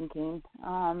here thinking,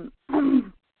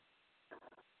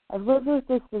 I've lived with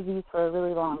this disease for a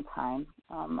really long time.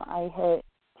 I hit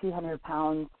 200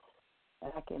 pounds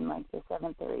back in the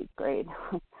 7th or 8th grade,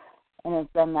 and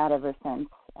it's been that ever since,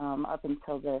 up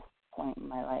until this point in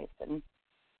my life. And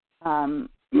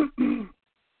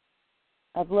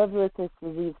I've lived with this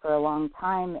disease for a long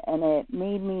time, and it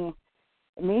made me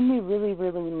really,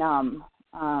 really numb.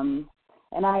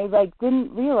 And I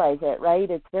didn't realize it, right?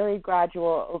 It's very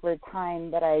gradual over time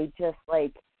that I just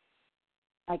I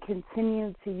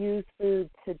continued to use food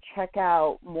to check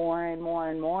out more and more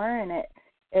and more, and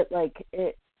it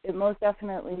most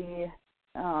definitely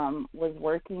was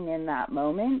working in that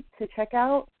moment to check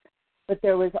out. But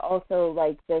there was also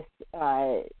this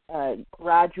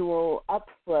gradual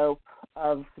upslope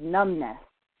of numbness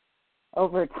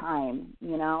over time,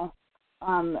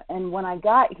 And when I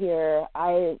got here,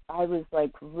 I was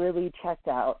really checked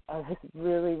out. I was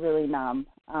really, really numb.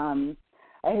 I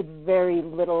had very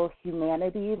little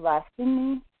humanity left in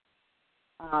me.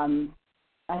 I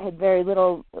had very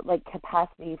little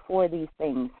capacity for these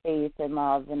things, faith and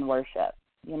love and worship,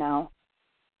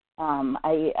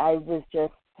 I was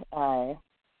just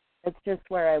that's just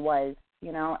where I was,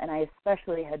 and I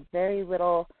especially had very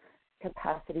little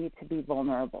capacity to be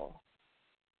vulnerable.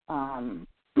 I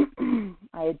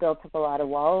had built up a lot of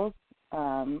walls,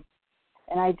 and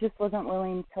I just wasn't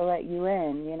willing to let you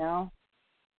in,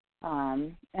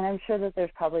 And I'm sure that there's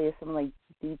probably some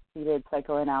deep-seated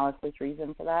psychoanalysis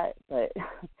reason for that, but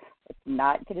let's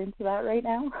not get into that right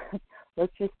now.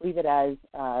 Let's just leave it as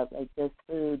this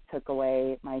food took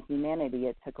away my humanity.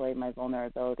 It took away my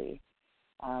vulnerability,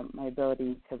 my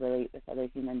ability to relate with other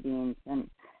human beings. And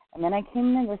then I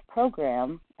came into this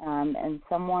program, and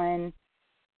someone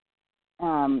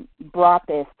brought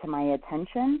this to my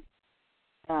attention,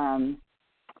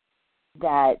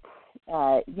 that,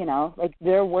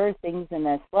 there were things in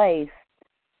this life,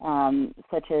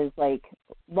 such as,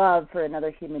 love for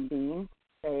another human being,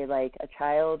 say, a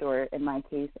child, or in my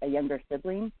case, a younger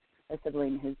sibling, a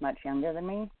sibling who's much younger than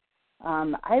me.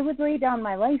 I would lay down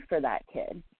my life for that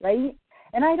kid, right?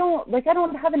 And I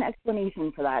don't have an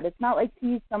explanation for that. It's not like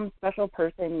he's some special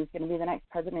person who's going to be the next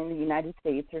president of the United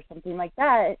States or something like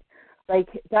that.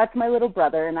 That's my little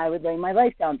brother, and I would lay my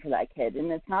life down for that kid.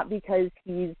 And it's not because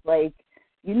he's,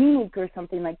 unique or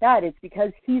something like that. It's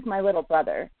because he's my little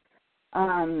brother.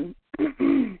 And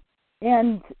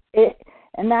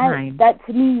that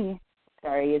to me,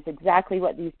 is exactly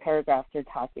what these paragraphs are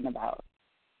talking about.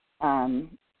 I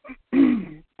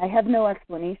have no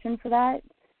explanation for that,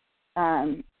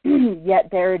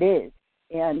 yet there it is.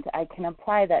 And I can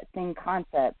apply that same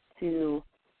concept to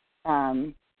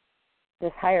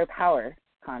this higher power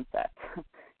concept,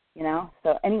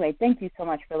 So anyway, thank you so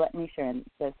much for letting me share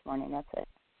this morning. That's it.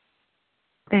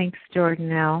 Thanks,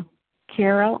 Jordan L.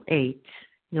 Carol H.,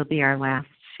 you'll be our last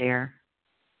share,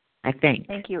 I think.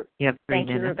 Thank you. You have 3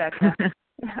 minutes. Thank you, Rebecca.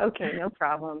 Okay, no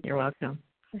problem. You're welcome.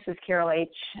 This is Carol H.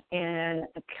 in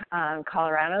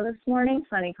Colorado this morning,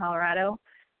 sunny Colorado,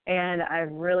 and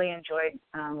I've really enjoyed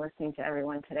listening to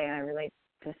everyone today, and I relate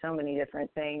to so many different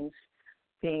things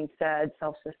being said: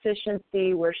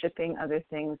 self-sufficiency, worshiping other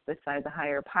things besides the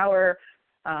higher power.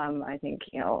 I think,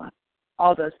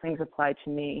 all those things apply to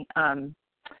me.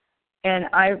 And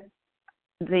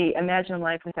the imagine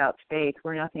life without faith,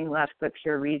 were nothing left but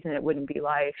pure reason, it wouldn't be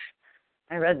life.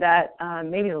 I read that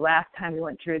maybe the last time we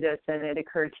went through this, and it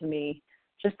occurred to me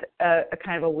just a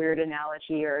kind of a weird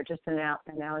analogy, or just an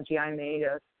analogy I made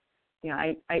of,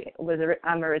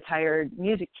 I'm a retired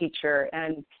music teacher,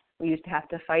 and we used to have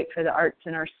to fight for the arts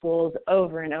in our schools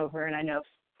over and over, and I know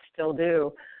still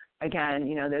do. Again,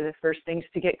 they're the first things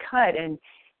to get cut, and,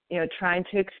 trying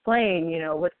to explain,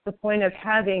 what's the point of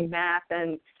having math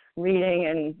and reading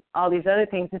and all these other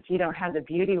things if you don't have the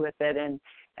beauty with it,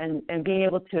 and being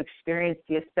able to experience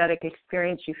the aesthetic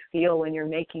experience you feel when you're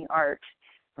making art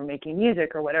or making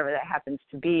music or whatever that happens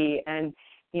to be. And,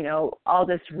 all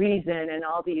this reason and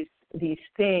all these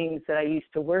things that I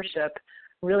used to worship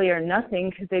really are nothing,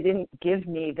 because they didn't give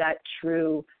me that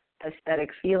true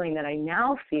aesthetic feeling that I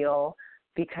now feel,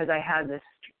 because I have this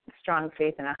strong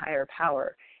faith in a higher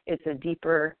power. It's a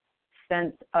deeper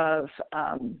sense of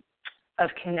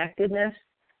connectedness.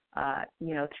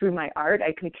 Through my art,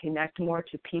 I can connect more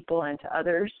to people and to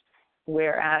others.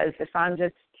 Whereas if I'm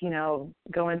just,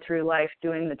 going through life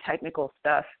doing the technical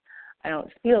stuff, I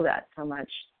don't feel that so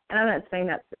much. And I'm not saying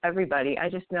that's everybody. I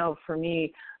just know for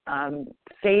me,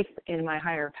 faith in my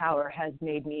higher power has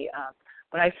made me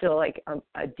what I feel like I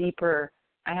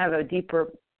have a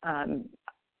deeper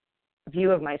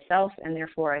view of myself, and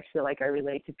therefore I feel like I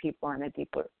relate to people on a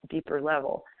deeper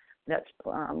level. That's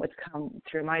what's come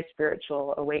through my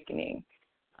spiritual awakening.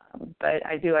 But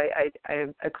I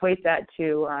equate that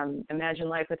to imagine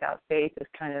life without faith as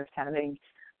kind of having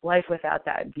life without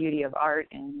that beauty of art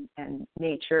and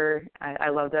nature. I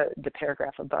love the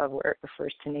paragraph above where it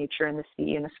refers to nature and the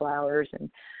sea and the flowers and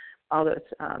all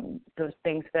those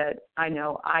things that I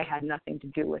know I had nothing to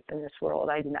do with in this world.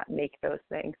 I did not make those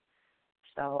things.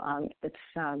 So it's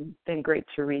been great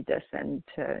to read this and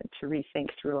to rethink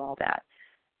through all that.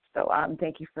 So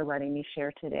thank you for letting me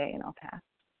share today, and I'll pass.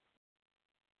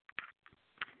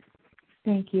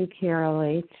 Thank you, Carol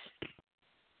H.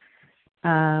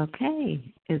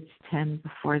 Okay, it's 10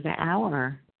 before the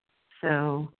hour.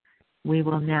 So we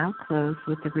will now close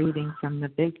with the reading from the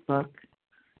Big Book.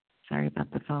 Sorry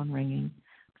about the phone ringing.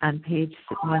 On page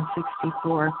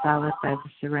 164, followed by the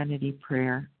Serenity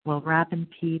Prayer. Will Robin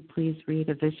P. please read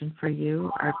A Vision for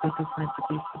You? Our book is meant to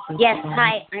be supposed Yes, to be.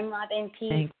 hi, I'm Robin P.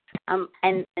 Thanks.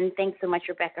 And thanks so much,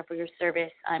 Rebecca, for your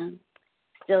service. I'm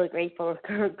still a grateful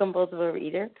compulsive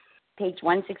reader. Page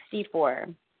 164.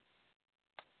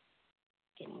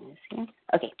 Getting this here.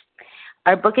 Okay.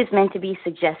 Our book is meant to be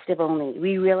suggestive only.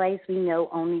 We realize we know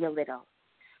only a little.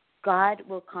 God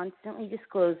will constantly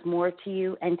disclose more to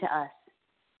you and to us.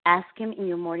 Ask him in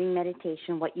your morning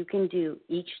meditation what you can do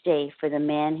each day for the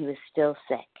man who is still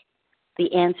sick.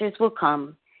 The answers will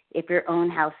come if your own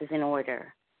house is in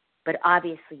order. But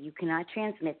obviously, you cannot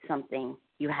transmit something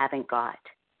you haven't got.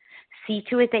 See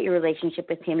to it that your relationship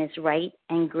with him is right,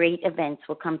 and great events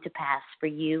will come to pass for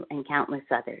you and countless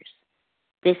others.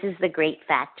 This is the great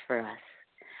fact for us.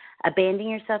 Abandon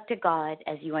yourself to God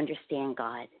as you understand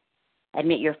God.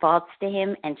 Admit your faults to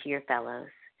him and to your fellows.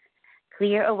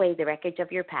 Clear away the wreckage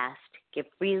of your past. Give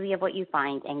freely of what you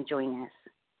find and join us.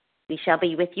 We shall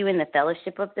be with you in the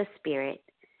fellowship of the Spirit,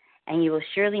 and you will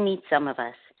surely meet some of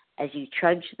us as you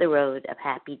trudge the road of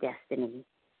happy destiny.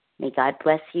 May God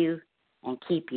bless you and keep you.